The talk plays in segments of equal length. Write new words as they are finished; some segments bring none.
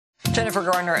Jennifer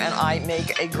Garner and I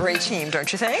make a great team,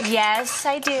 don't you think? Yes,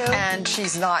 I do. And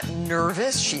she's not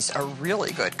nervous. She's a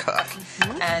really good cook.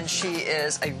 And she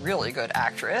is a really good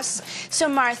actress. So,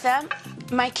 Martha,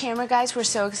 my camera guys were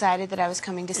so excited that I was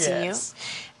coming to see you.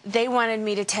 They wanted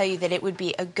me to tell you that it would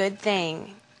be a good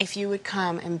thing if you would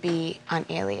come and be on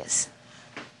Alias.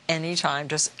 Anytime,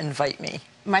 just invite me.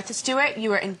 Martha Stewart,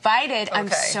 you are invited. Okay. I'm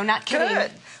so not kidding.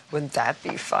 Good. Wouldn't that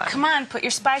be fun? Come on, put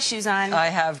your spy shoes on. I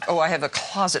have a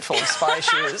closet full of spy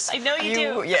shoes. I know you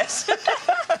do. Yes.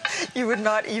 You would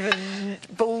not even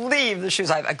believe the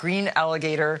shoes. I have a green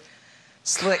alligator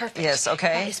slick. Perfect. Yes,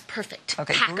 okay. That is perfect.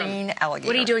 Okay, Pack green alligator.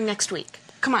 What are you doing next week?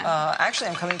 Come on.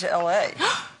 Actually, I'm coming to L.A.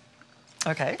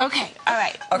 Okay. Okay, all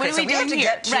right. Okay, what are so we we have doing to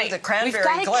here? get to the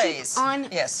cranberry glaze. Keep on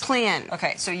plan.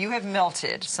 Okay, so you have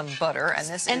melted some butter, and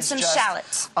this is some just,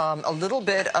 shallots. A little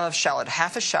bit of shallot,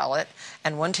 half a shallot,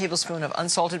 and 1 tablespoon of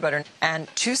unsalted butter,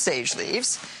 and 2 sage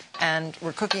leaves. And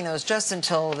we're cooking those just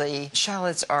until the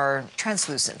shallots are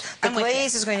translucent. The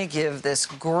glaze is going to give this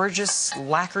gorgeous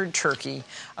lacquered turkey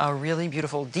a really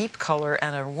beautiful deep color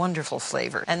and a wonderful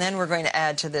flavor. And then we're going to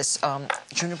add to this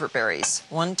juniper berries,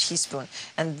 1 teaspoon.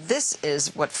 And this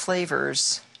is what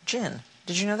flavors gin.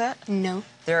 Did you know that? No.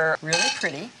 They're really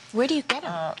pretty. Where do you get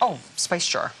them? Spice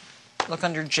jar. Look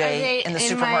under J in the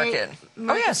supermarket.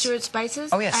 Martha Stewart spices?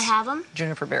 Oh, yes. I have them?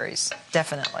 Juniper berries,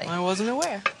 definitely. I wasn't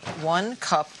aware. 1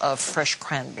 cup of fresh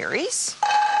cranberries.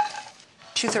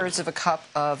 2/3 of a cup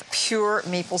of pure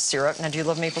maple syrup. Now, do you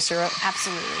love maple syrup?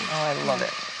 Absolutely. Oh, I love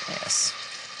it. Yes.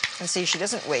 And see, she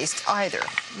doesn't waste either.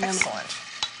 Excellent.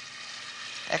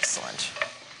 Excellent.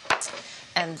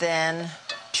 And then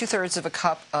 2/3 of a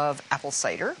cup of apple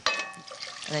cider.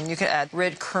 And then you can add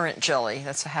red currant jelly.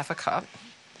 That's a half a cup.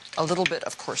 A little bit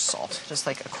of coarse salt, just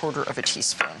like 1/4 of a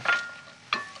teaspoon.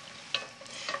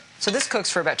 So this cooks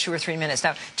for about 2 or 3 minutes.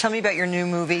 Now, tell me about your new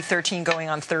movie, 13 Going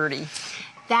on 30.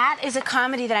 That is a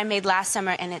comedy that I made last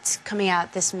summer, and it's coming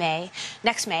out next May.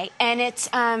 And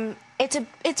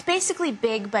it's basically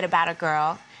Big, but about a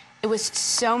girl. It was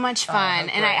so much fun,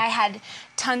 and I had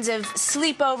tons of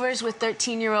sleepovers with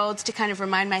 13-year-olds to kind of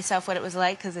remind myself what it was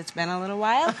like, because it's been a little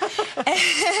while.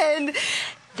 And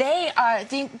they are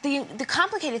the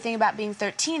complicated thing about being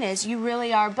 13 is you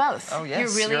really are both. Oh, yes.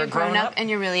 You're really a grown-up and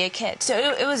you're really a kid. So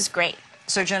it was great.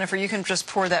 So, Jennifer, you can just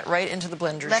pour that right into the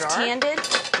blender jar. Left-handed?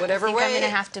 Whatever I think way. I'm going to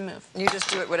have to move. You just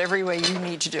do it whatever way you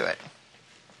need to do it.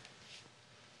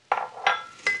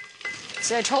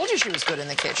 See, I told you she was good in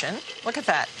the kitchen. Look at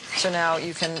that. So now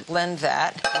you can blend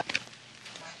that.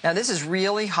 Now, this is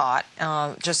really hot.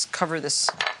 Just cover this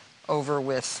over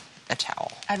with a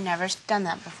towel. I've never done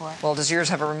that before. Well, does yours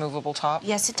have a removable top?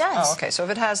 Yes, it does. Oh, okay. So if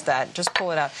it has that, just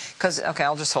pull it out. Okay,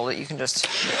 I'll just hold it. You can just...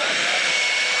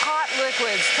 Hot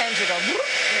liquids tend to go...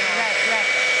 Right.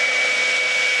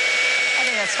 I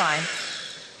think that's fine.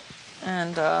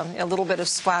 And a little bit of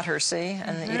splatter, see?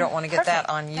 And you don't want to get that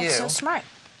on you. That's so smart.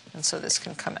 And so this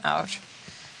can come out.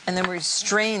 And then we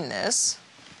strain this.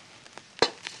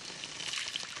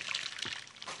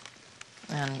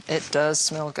 And it does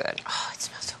smell good. Oh, it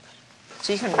smells so good.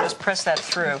 So you can just press that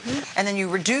through. And then you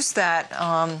reduce that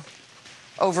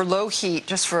over low heat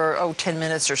just for, 10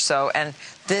 minutes or so. And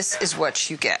this is what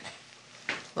you get.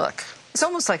 Look. It's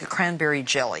almost like a cranberry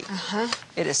jelly.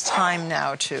 It is time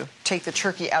now to take the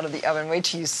turkey out of the oven. Wait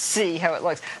till you see how it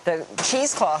looks. The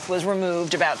cheesecloth was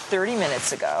removed about 30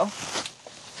 minutes ago.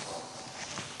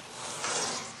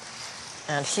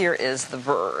 And here is the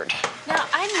bird. Now,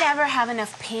 I never have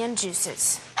enough pan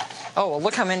juices. Oh, well,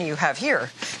 look how many you have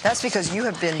here. That's because you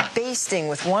have been basting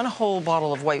with 1 whole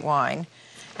bottle of white wine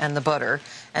and the butter.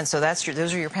 And so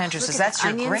those are your pan juices. That's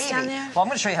your gravy. Down there. Well, I'm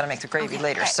going to show you how to make the gravy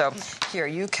later. Right. So here,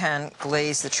 you can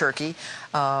glaze the turkey.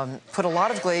 Put a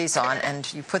lot of glaze on,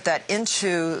 and you put that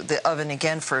into the oven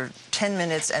again for 10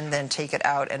 minutes, and then take it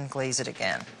out and glaze it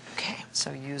again. Okay.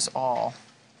 So use all.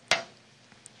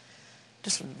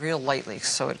 Just real lightly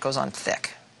so it goes on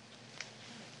thick.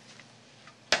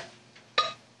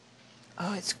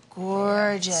 Oh, it's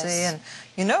gorgeous. See, and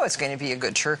you know it's going to be a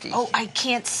good turkey. Oh, I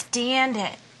can't stand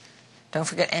it. Don't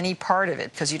forget any part of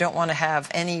it, because you don't want to have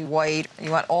any white.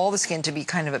 You want all the skin to be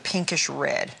kind of a pinkish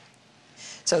red.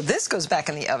 So this goes back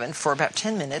in the oven for about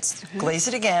 10 minutes. Glaze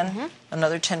it again,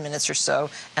 another 10 minutes or so,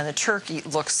 and the turkey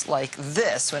looks like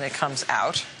this when it comes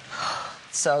out.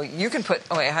 So you can put,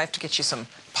 I have to get you some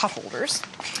pot holders.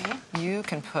 Okay. You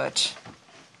can put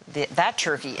that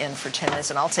turkey in for 10 minutes,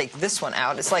 and I'll take this one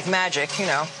out. It's like magic, you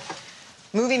know.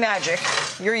 Movie magic.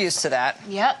 You're used to that.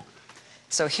 Yep.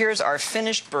 So here's our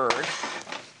finished bird.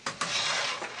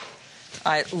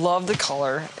 I love the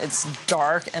color. It's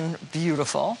dark and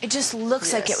beautiful. It just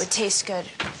looks like it would taste good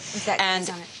with that glaze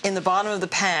on it. And in the bottom of the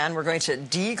pan, we're going to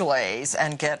deglaze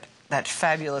and get that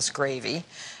fabulous gravy.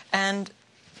 And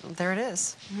there it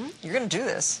is. You're going to do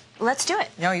this. Let's do it.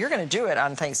 No, you're going to do it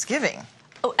on Thanksgiving.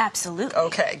 Oh, absolutely.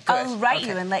 Okay, good. I'll write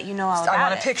you and let you know all about it. I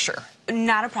want a picture.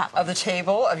 Not a problem. Of the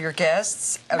table, of your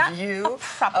guests, of Not you, a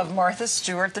problem. of Martha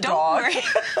Stewart, the Don't dog. worry.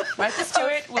 Martha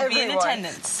Stewart will be in Everyone.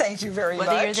 attendance. Thank you very much.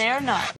 Whether you're there or not.